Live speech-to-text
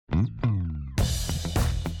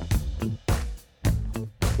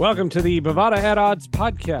Welcome to the Bovada Head Odds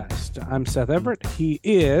podcast. I'm Seth Everett. He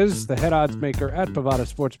is the head odds maker at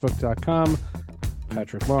bovadasportsbook.com,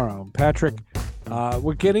 Patrick Morrow. Patrick,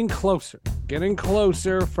 we're getting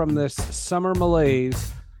closer from this summer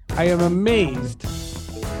malaise. I am amazed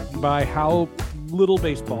by how little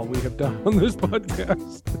baseball we have done on this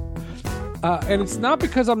podcast. And it's not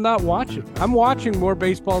because I'm not watching. I'm watching more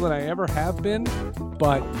baseball than I ever have been,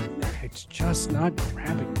 but it's just not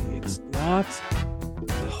grabbing me. It's not...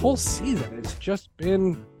 The whole season, it's just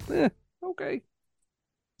been okay.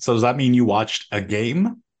 So does that mean you watched a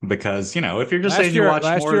game? Because, if you're just saying you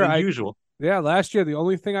watched more than usual. Yeah, last year, the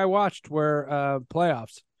only thing I watched were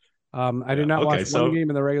playoffs. I did not watch one game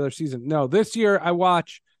in the regular season. No, this year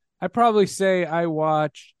I'd probably say I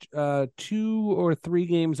watched 2 or 3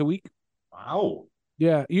 games a week. Wow.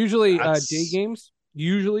 Yeah, usually day games.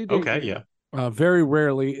 Okay, yeah. Very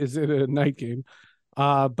rarely is it a night game.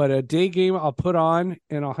 But a day game I'll put on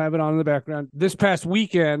and I'll have it on in the background. This past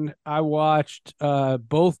weekend, I watched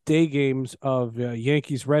both day games of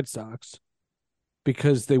Yankees Red Sox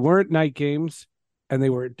because they weren't night games and they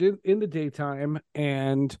were in the daytime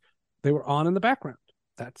and they were on in the background.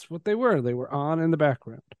 That's what they were. They were on in the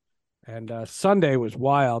background. And Sunday was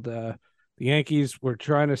wild. The Yankees were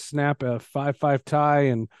trying to snap a 5-5 tie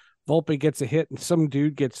and Volpe gets a hit and some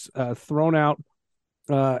dude gets thrown out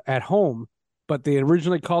at home. But they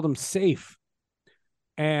originally called him safe.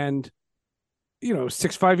 And,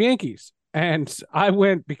 6-5 Yankees. And I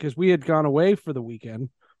went because we had gone away for the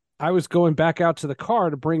weekend. I was going back out to the car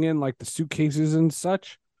to bring in like the suitcases and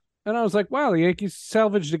such. And I was like, wow, the Yankees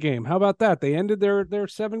salvaged the game. How about that? They ended their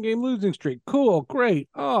 7-game losing streak. Cool, great.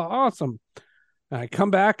 Oh, awesome. And I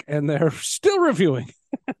come back and they're still reviewing.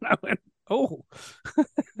 And I went, oh.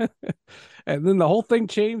 And then the whole thing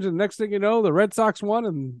changed, and next thing you know, the Red Sox won,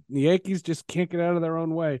 and the Yankees just can't get out of their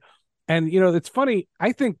own way. And, it's funny.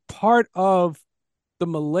 I think part of the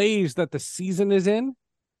malaise that the season is in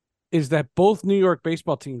is that both New York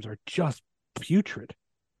baseball teams are just putrid.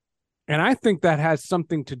 And I think that has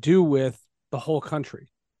something to do with the whole country.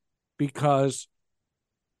 Because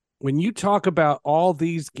when you talk about all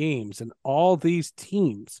these games and all these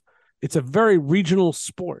teams, it's a very regional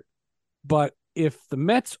sport. But if the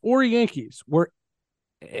Mets or Yankees were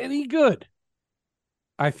any good,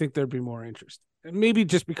 I think there'd be more interest. And maybe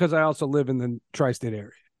just because I also live in the tri-state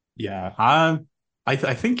area. Yeah, I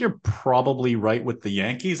think you're probably right with the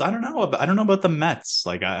Yankees. I don't know about the Mets.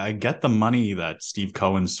 Like, I get the money that Steve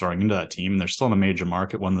Cohen's throwing into that team. They're still in a major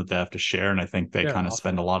market, one that they have to share, and I think they kind of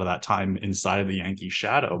spend a lot of that time inside of the Yankee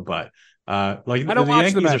shadow. But I don't watch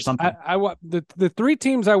Yankees the Mets. Or something. I the 3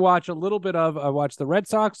 teams I watch a little bit of. I watch the Red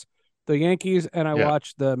Sox, the Yankees, and I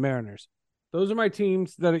watch the Mariners. Those are my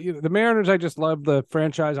teams. The Mariners, I just love the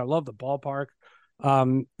franchise. I love the ballpark.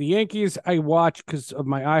 The Yankees, I watch because of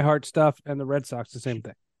my iHeart stuff, and the Red Sox, the same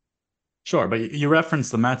thing. Sure, but you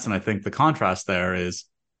referenced the Mets, and I think the contrast there is,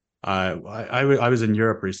 I was in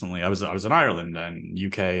Europe recently. I was in Ireland and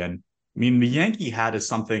UK, and I mean the Yankee hat is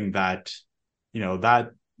something that, that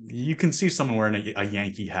you can see someone wearing a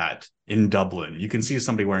Yankee hat in Dublin. You can see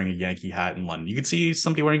somebody wearing a Yankee hat in London. You can see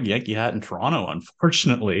somebody wearing a Yankee hat in Toronto.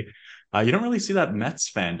 Unfortunately, you don't really see that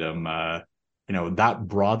Mets fandom, that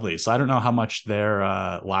broadly. So I don't know how much their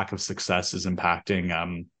lack of success is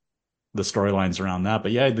impacting the storylines around that.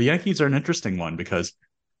 But yeah, the Yankees are an interesting one because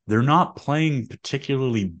they're not playing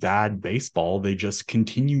particularly bad baseball. They just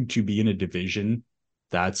continue to be in a division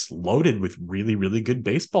that's loaded with really, really good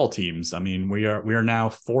baseball teams. I mean, we are now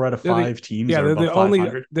 4 out of 5 teams are above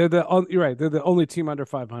 500. You're right. They're the only team under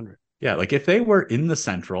 500. Yeah, like if they were in the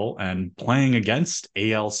Central and playing against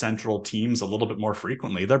AL Central teams a little bit more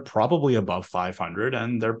frequently, they're probably above 500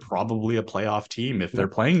 and they're probably a playoff team. If they're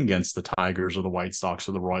playing against the Tigers or the White Sox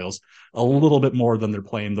or the Royals a little bit more than they're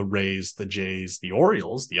playing the Rays, the Jays, the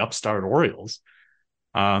Orioles, the upstart Orioles.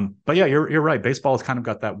 But yeah, you're right. Baseball has kind of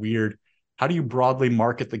got that weird. How do you broadly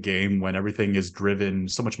market the game when everything is driven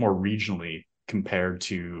so much more regionally compared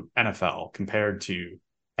to NFL, compared to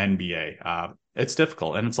NBA? It's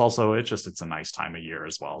difficult. And it's a nice time of year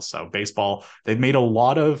as well. So baseball, they've made a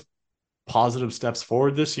lot of positive steps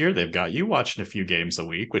forward this year. They've got you watching a few games a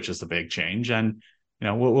week, which is a big change. And,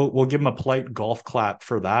 we'll give them a polite golf clap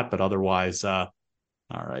for that. But otherwise, all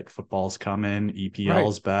right, football's coming,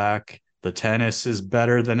 EPL's back. The tennis is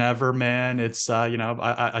better than ever, man. It's,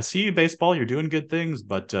 I see you baseball, you're doing good things,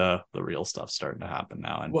 but the real stuff's starting to happen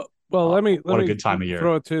now. And let me a good time of year.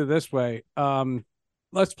 Throw it to you this way.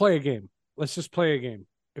 Let's play a game. Let's just play a game.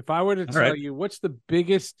 If I were to tell you what's the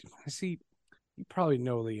biggest, you probably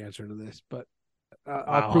know the answer to this, but I'll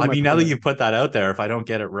Wow. prove I my mean, now that point. you put that out there, if I don't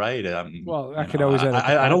get it right, Well, I could always edit the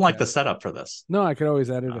I don't like podcast. the setup for this. No, I could always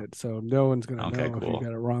edit Oh, it, so no one's gonna okay, know if you cool.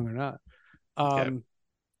 got it wrong or not. Okay.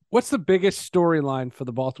 What's the biggest storyline for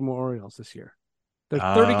the Baltimore Orioles this year? They're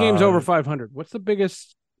 30 games over Uh, 500. What's the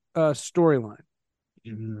biggest storyline?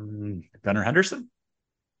 Gunnar Henderson.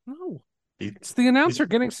 No, He, it's the announcer he's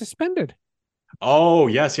getting suspended. Oh,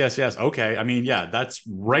 yes, yes, yes. Okay. I mean, yeah, that's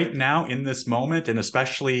right now in this moment, and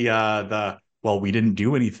especially we didn't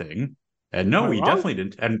do anything. And Am no, I we wrong? definitely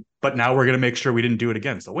didn't. But now we're gonna make sure we didn't do it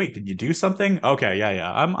again. So wait, did you do something? Okay, yeah,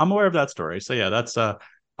 yeah. I'm aware of that story. So yeah, that's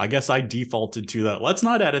I guess I defaulted to that. Let's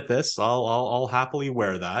not edit this. I'll happily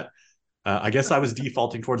wear that. I guess I was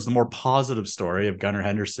defaulting towards the more positive story of Gunnar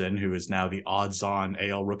Henderson, who is now the odds-on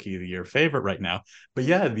AL Rookie of the Year favorite right now. But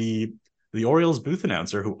yeah, the Orioles booth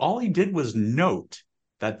announcer, who all he did was note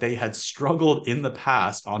that they had struggled in the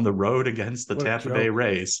past on the road against the What a Tampa Bay joke.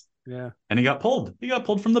 Rays, Yeah. and he got pulled. He got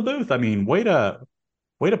pulled from the booth. I mean, way to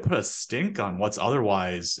put a stink on what's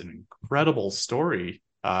otherwise an incredible story,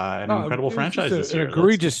 an Oh, incredible it was just franchise this an year. That's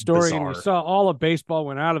egregious story, and you bizarre. saw all of baseball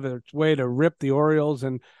went out of its way to rip the Orioles.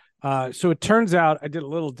 And so it turns out I did a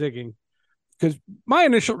little digging because my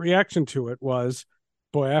initial reaction to it was,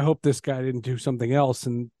 boy, I hope this guy didn't do something else,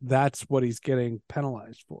 and that's what he's getting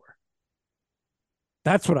penalized for.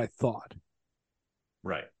 That's what I thought.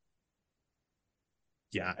 Right.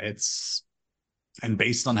 Yeah, it's and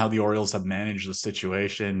based on how the Orioles have managed the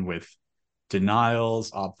situation with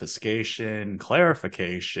denials, obfuscation,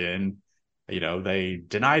 clarification, they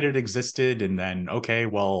denied it existed and then, okay,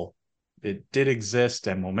 well, it did exist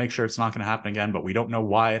and we'll make sure it's not going to happen again, but we don't know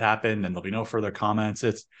why it happened and there'll be no further comments.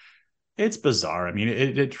 It's bizarre. I mean,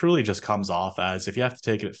 it truly just comes off as, if you have to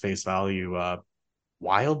take it at face value,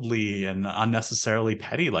 wildly and unnecessarily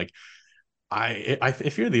petty. Like,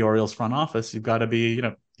 if you're the Orioles front office, you've got to be,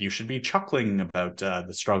 you should be chuckling about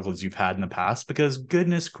the struggles you've had in the past, because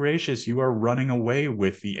goodness gracious, you are running away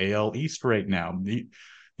with the AL East right now.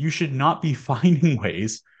 You should not be finding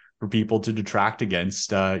ways for people to detract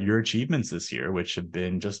against your achievements this year, which have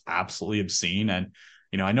been just absolutely obscene. And,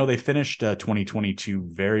 I know they finished 2022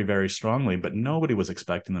 very, very strongly, but nobody was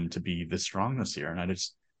expecting them to be this strong this year. And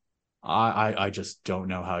I just don't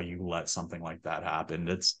know how you let something like that happen.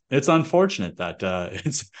 It's unfortunate that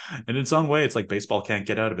it's in its own way. It's like baseball can't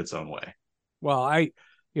get out of its own way. Well,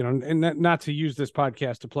 and not to use this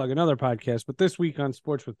podcast to plug another podcast, but this week on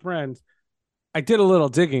Sports with Friends, I did a little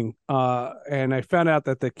digging, and I found out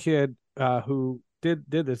that the kid who did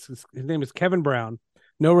this, his name is Kevin Brown,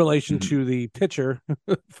 no relation Mhm. to the pitcher,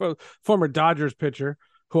 former Dodgers pitcher,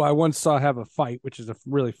 who I once saw have a fight, which is a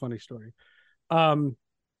really funny story. Um,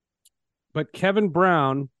 but Kevin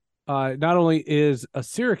Brown not only is a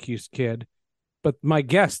Syracuse kid, but my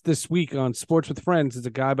guest this week on Sports with Friends is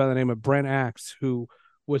a guy by the name of Brent Axe, who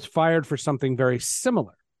was fired for something very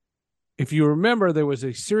similar. If you remember, there was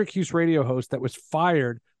a Syracuse radio host that was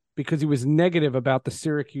fired because he was negative about the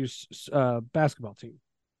Syracuse basketball team.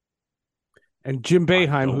 And Jim I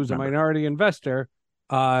Boeheim, don't who's a remember. minority investor,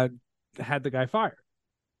 had the guy fired.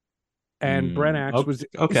 And Brent Axe Oh, was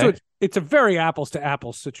so okay. it's a very apples to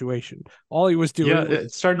apples situation. All he was Yeah, doing was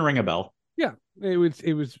it's starting to ring a bell. yeah, it was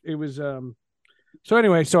so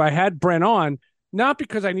anyway, so I had Brent on not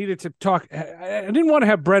because I needed to talk. I didn't want to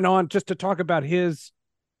have Brent on just to talk about his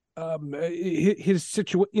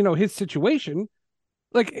situation.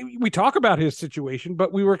 Like, we talk about his situation,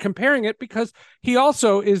 but we were comparing it because he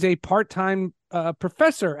also is a part-time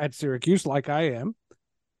professor at Syracuse, like I am,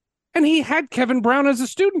 and he had Kevin Brown as a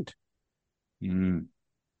student. Mm.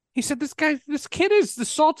 He said, this kid is the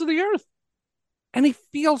salt of the earth, and he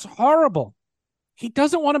feels horrible. He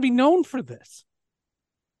doesn't want to be known for this.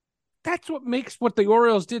 That's what makes what the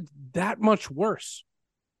Orioles did that much worse.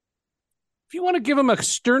 If you want to give him a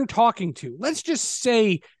stern talking to, let's just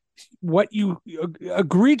say what you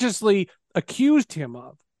egregiously accused him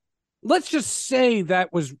of. Let's just say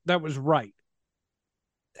that was right.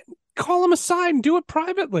 Call him aside and do it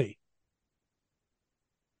privately.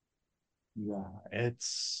 Yeah,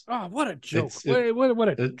 Oh, what a joke! it's What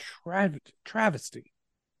a it, travesty!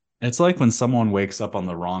 it's like when someone wakes up on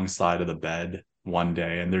the wrong side of the bed one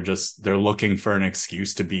day and they're looking for an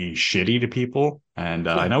excuse to be shitty to people. And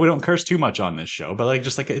I know we don't curse too much on this show, but like,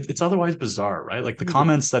 just like, it's otherwise bizarre, right? Like the You don't.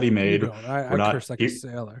 comments that he You made don't. were I not. curse like a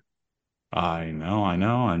sailor. I know, I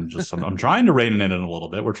know. I'm trying to rein it in a little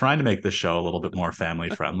bit. We're trying to make this show a little bit more family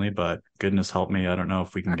friendly, but goodness help me, I don't know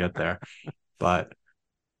if we can get there. But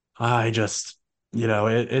I just,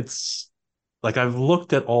 it's like, I've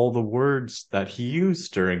looked at all the words that he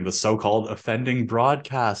used during the so-called offending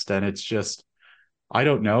broadcast, and it's just, I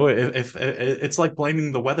don't know if it's like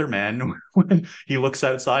blaming the weatherman when he looks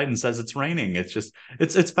outside and says it's raining. It's just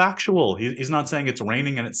it's factual. He's not saying it's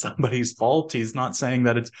raining and it's somebody's fault. He's not saying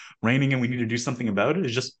that it's raining and we need to do something about it.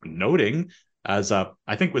 He's just noting as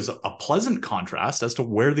I think was a pleasant contrast as to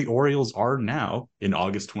where the Orioles are now in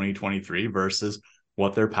August 2023 versus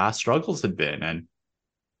what their past struggles had been. And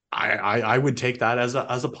I would take that as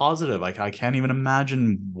a positive. Like I can't even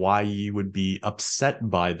imagine why you would be upset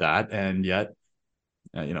by that, and yet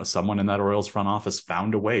someone in that Orioles front office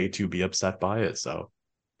found a way to be upset by it. So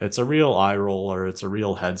it's a real eye roller. It's a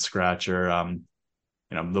real head scratcher.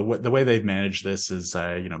 The way they've managed this is,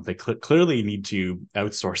 they clearly need to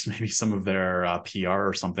outsource maybe some of their PR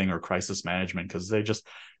or something, or crisis management, because they just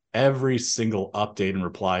every single update and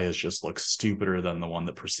reply has just looked stupider than the one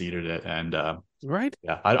that preceded it. And right,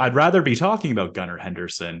 yeah, I'd rather be talking about Gunnar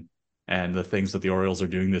Henderson and the things that the Orioles are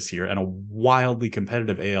doing this year and a wildly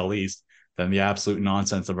competitive AL East than the absolute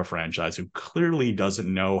nonsense of a franchise who clearly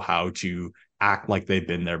doesn't know how to act like they've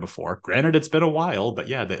been there before. Granted, it's been a while, but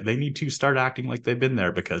yeah, they need to start acting like they've been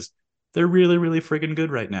there, because they're really, really friggin'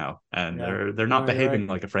 good right now. And yeah, they're not behaving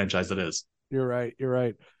like a franchise that is. You're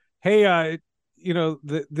right. Hey,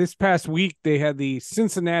 this past week they had the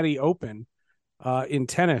Cincinnati Open in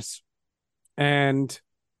tennis, and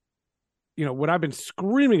what I've been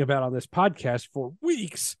screaming about on this podcast for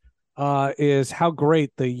weeks is how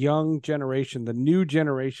great the young generation, the new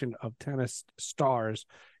generation of tennis stars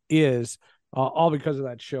is, all because of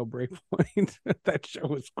that show Breakpoint. That show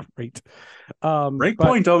was great.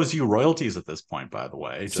 Breakpoint owes you royalties at this point, by the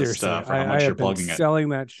way, just seriously, for how much I you're have been plugging it. selling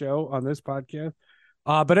that show on this podcast.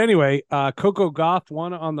 But anyway, Coco Gauff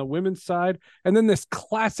won on the women's side, and then this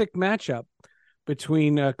classic matchup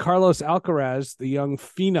between Carlos Alcaraz, the young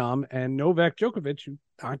phenom, and Novak Djokovic, who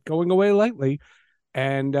not going away lightly,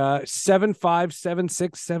 and 7-5,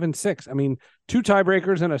 7-6, 7-6. I mean, two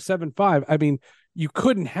tiebreakers and a 7-5. I mean, you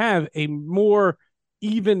couldn't have a more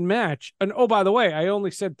even match. And oh, by the way, I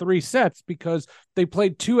only said 3 sets because they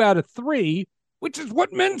played 2 out of 3, which is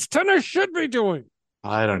what men's tennis should be doing.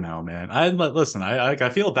 I don't know, man. Listen. I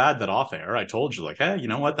feel bad that off air I told you, like, hey, you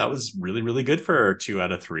know what? That was really, really good for 2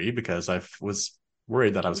 out of 3, because I was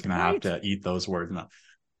worried that I was going to have to eat those words.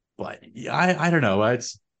 But yeah, I don't know.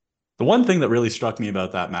 It's the one thing that really struck me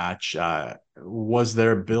about that match was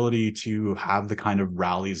their ability to have the kind of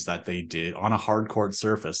rallies that they did on a hard court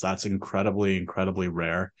surface. That's incredibly, incredibly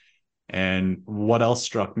rare. And what else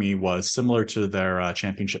struck me was similar to their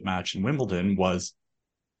championship match in Wimbledon was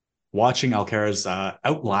watching Alcaraz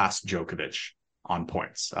outlast Djokovic on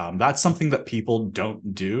points. That's something that people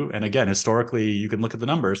don't do. And again, historically, you can look at the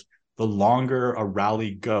numbers. The longer a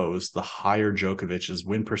rally goes, the higher Djokovic's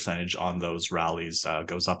win percentage on those rallies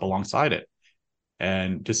goes up alongside it.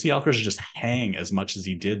 And to see Alcaraz just hang as much as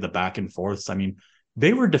he did, the back and forths, I mean,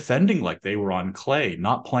 they were defending like they were on clay,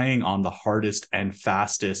 not playing on the hardest and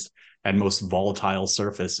fastest and most volatile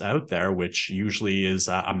surface out there, which usually is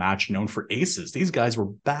a match known for aces. These guys were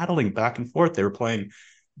battling back and forth. They were playing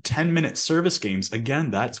 10-minute service games.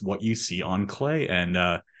 Again, that's what you see on clay.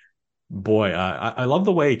 And boy, I love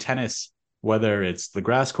the way tennis, whether it's the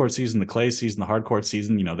grass court season, the clay season, the hard court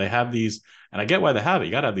season, they have these, and I get why they have it.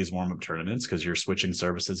 You got to have these warm-up tournaments because you're switching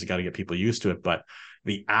services. You got to get people used to it. But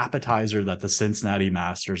the appetizer that the Cincinnati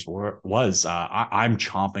Masters was, I'm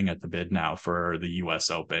chomping at the bit now for the U.S.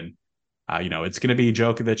 Open. It's going to be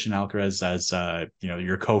Djokovic and Alcaraz as,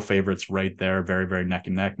 your co-favorites right there, very, very neck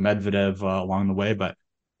and neck. Medvedev along the way, but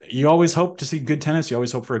you always hope to see good tennis. You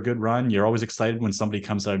always hope for a good run. You're always excited when somebody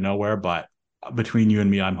comes out of nowhere, but between you and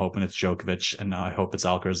me, I'm hoping it's Djokovic, and I hope it's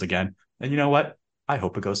Alcaraz again. And you know what? I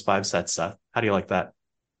hope it goes 5 sets, Seth. How do you like that?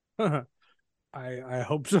 I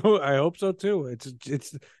hope so. I hope so too.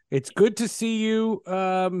 It's good to see you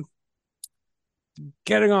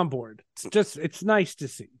getting on board. It's nice to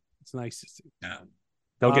see. It's nice to see. Yeah.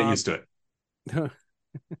 They'll get used to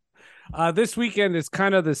it. This weekend is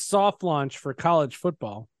kind of the soft launch for college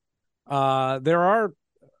football. There are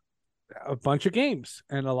a bunch of games,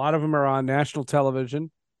 and a lot of them are on national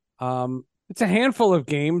television. It's a handful of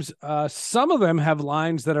games. Some of them have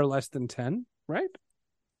lines that are less than 10, right?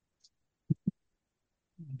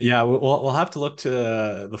 Yeah, we'll have to look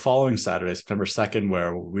to the following Saturday, September 2nd,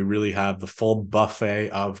 where we really have the full buffet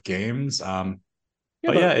of games.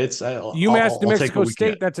 But yeah, it's UMass New Mexico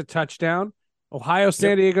State. That's a touchdown. Ohio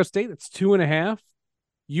San Diego State. That's 2.5.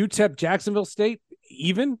 UTEP Jacksonville State.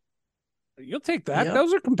 Even. You'll take that. Yep.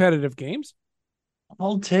 Those are competitive games.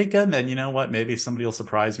 I'll take them. And you know what? Maybe somebody will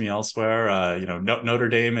surprise me elsewhere. Notre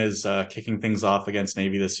Dame is kicking things off against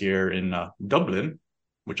Navy this year in Dublin,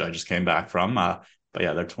 which I just came back from. But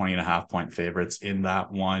yeah, they're 20.5 point favorites in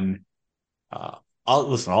that one.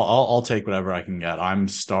 I'll take whatever I can get. I'm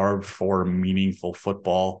starved for meaningful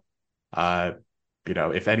football. Uh,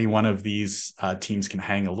 if any one of these teams can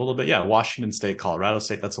hang a little bit, yeah, Washington State, Colorado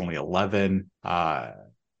State, that's only 11.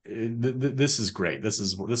 This is great. This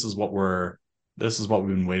is what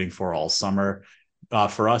we've been waiting for all summer.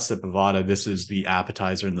 For us at Bovada, this is the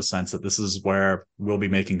appetizer in the sense that this is where we'll be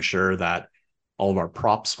making sure that all of our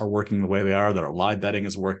props are working the way they are, that our live betting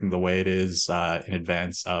is working the way it is in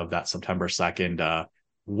advance of that September 2nd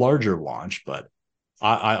larger launch. But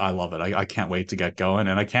I love it. I can't wait to get going,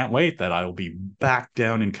 and I can't wait that I will be back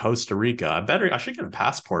down in Costa Rica. I should get a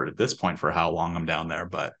passport at this point for how long I'm down there,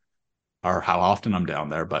 but or how often I'm down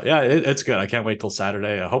there. But yeah, it's good. I can't wait till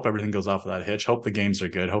Saturday. I hope everything goes off of that hitch. Hope the games are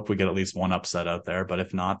good. Hope we get at least one upset out there. But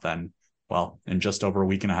if not, then well, in just over a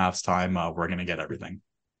week and a half's time, we're gonna get everything.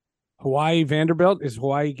 Hawaii Vanderbilt, is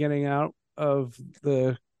Hawaii getting out of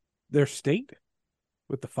their state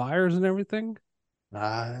with the fires and everything?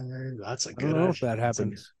 That's a I don't good. know if that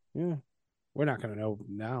happens. Yeah, we're not going to know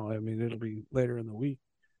now. I mean, it'll be later in the week.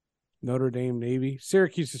 Notre Dame, Navy.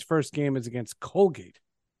 Syracuse's first game is against Colgate.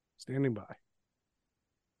 Standing by.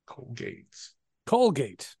 Colgate.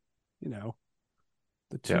 The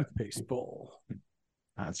toothpaste bowl.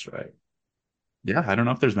 That's right. Yeah, I don't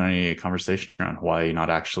know if there's been any conversation around Hawaii not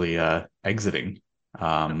actually exiting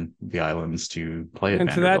the islands to play at And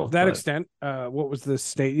to Vanderbilt. that extent, what was the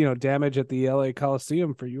state, damage at the LA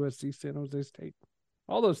Coliseum for USC San Jose State?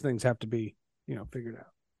 All those things have to be, figured out.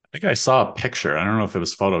 I think I saw a picture. I don't know if it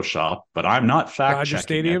was Photoshop, but I'm not fact Dodger checking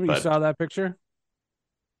Stadium, it. But you saw that picture?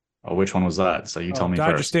 oh, which one was that? So you tell me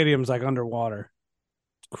Dodger first. Stadium's like underwater.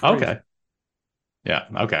 It's crazy. Okay. Yeah.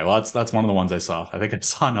 Okay. Well, that's one of the ones I saw. I think I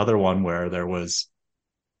saw another one where there was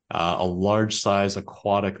a large size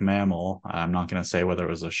aquatic mammal. I'm not going to say whether it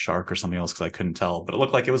was a shark or something else because I couldn't tell, but it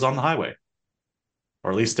looked like it was on the highway,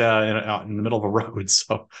 or at least out in the middle of a road.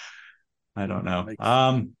 So I don't know.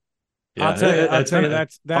 Yeah, I'll tell you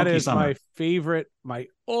that is summer. my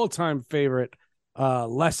all-time favorite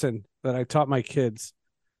lesson that I taught my kids,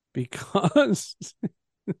 because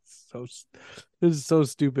this is so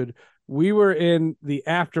stupid. We were in the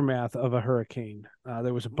aftermath of a hurricane.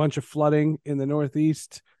 There was a bunch of flooding in the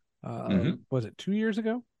Northeast. Was it 2 years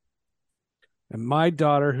ago? And my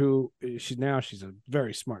daughter, who she's a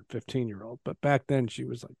very smart 15-year-old, but back then she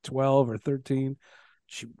was like 12 or 13.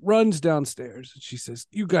 She runs downstairs and she says,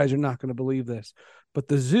 "You guys are not going to believe this, but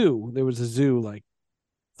there was a zoo like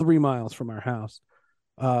 3 miles from our house,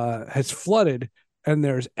 has flooded, and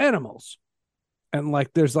there's animals. And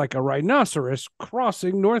there's like a rhinoceros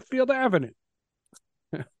crossing Northfield Avenue."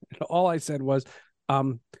 And all I said was,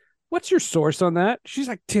 "What's your source on that?" She's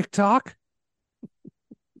like, "TikTok."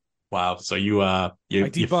 Wow. So you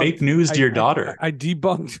fake news to your daughter. I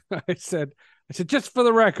debunked. I said, "Just for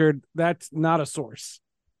the record, that's not a source."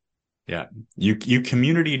 Yeah. You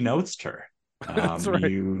community notes her. That's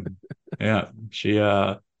right. She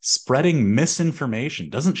spreading misinformation.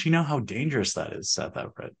 Doesn't she know how dangerous that is, Seth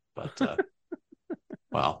Everett? But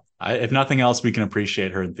well, if nothing else, we can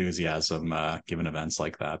appreciate her enthusiasm given events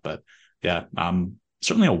like that. But yeah,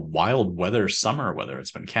 certainly a wild weather summer, whether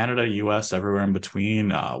it's been Canada, US, everywhere in between,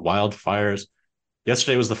 wildfires.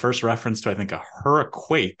 Yesterday was the first reference to, I think, a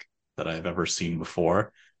hurricane that I've ever seen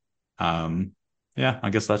before. Yeah, I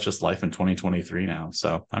guess that's just life in 2023 now.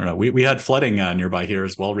 So I don't know. We had flooding nearby here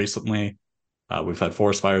as well recently. We've had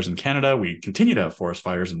forest fires in Canada. We continue to have forest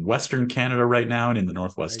fires in Western Canada right now and in the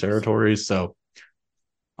Northwest Territories. So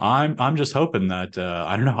I'm just hoping that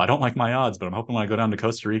I don't know. I don't like my odds, but I'm hoping when I go down to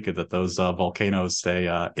Costa Rica that those volcanoes stay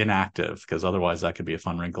inactive, because otherwise that could be a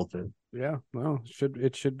fun wrinkle too. Yeah, well,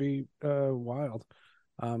 it should be wild.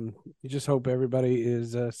 You just hope everybody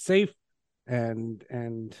is safe, and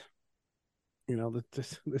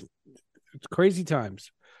it's crazy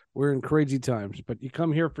times. We're in crazy times, but you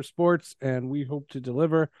come here for sports, and we hope to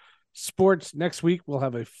deliver sports. Next week we'll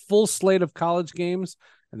have a full slate of college games,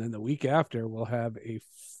 and then the week after we'll have a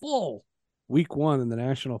full week 1 in the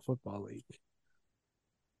National Football League.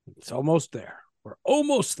 It's almost there. We're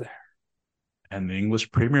almost there. And the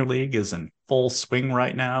English Premier League is in full swing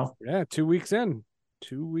right now. Yeah, 2 weeks in.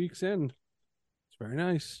 2 weeks in. It's very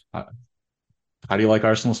nice. How do you like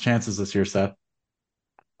Arsenal's chances this year, Seth?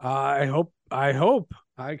 I hope.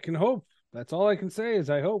 I can hope. That's all I can say is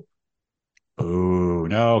I hope. Oh,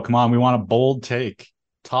 no. Come on. We want a bold take.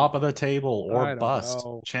 Top of the table or bust.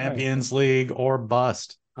 Know. Champions League or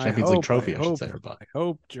bust. Champions League trophy, I should say. I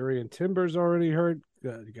hope Jurian Timber's already hurt.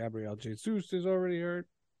 Gabriel Jesus is already hurt.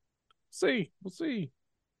 We'll see.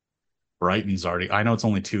 Brighton's already. I know it's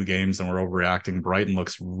only 2 games and we're overreacting. Brighton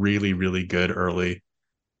looks really, really good early.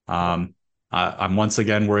 I'm once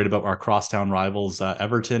again worried about our crosstown rivals,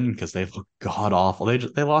 Everton, because they look god awful.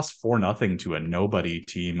 They lost 4-0 to a nobody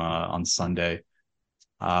team on Sunday.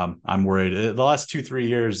 I'm worried. The last 2-3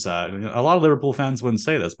 years, a lot of Liverpool fans wouldn't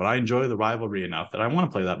say this, but I enjoy the rivalry enough that I want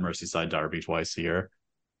to play that Merseyside derby twice a year.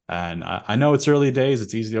 And I know it's early days,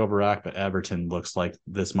 it's easy to overact, but Everton looks like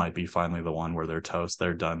this might be finally the one where they're toast.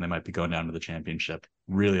 They're done. They might be going down to the championship.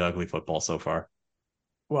 Really ugly football so far.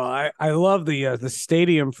 Well, I love the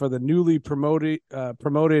stadium for the newly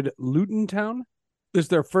promoted Luton Town. This is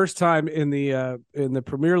their first time in the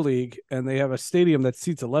Premier League, and they have a stadium that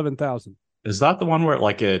seats 11,000. Is that the one where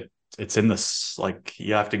like it's in this, like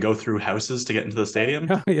you have to go through houses to get into the stadium?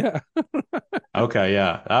 Yeah. Okay,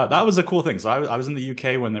 yeah, that was a cool thing. So I was in the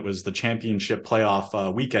UK when it was the championship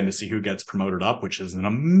playoff weekend to see who gets promoted up, which is an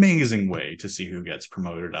amazing way to see who gets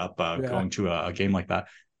promoted up. Going to a game like that.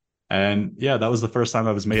 And yeah, that was the first time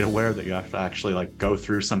I was made aware that you have to actually like go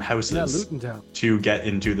through some houses to get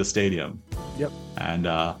into the stadium. Yep. And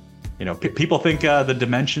people think the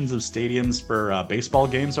dimensions of stadiums for baseball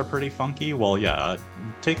games are pretty funky. Well, yeah,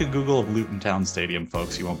 take a Google of Luton Town Stadium,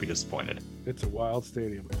 folks. You won't be disappointed. It's a wild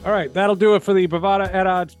stadium. All right, that'll do it for the Bovada at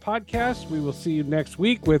Odds podcast. We will see you next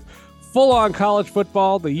week with full-on college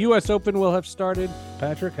football. The U.S. Open will have started.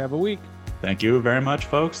 Patrick, have a week. Thank you very much,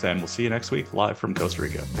 folks, and we'll see you next week live from Costa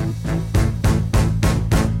Rica.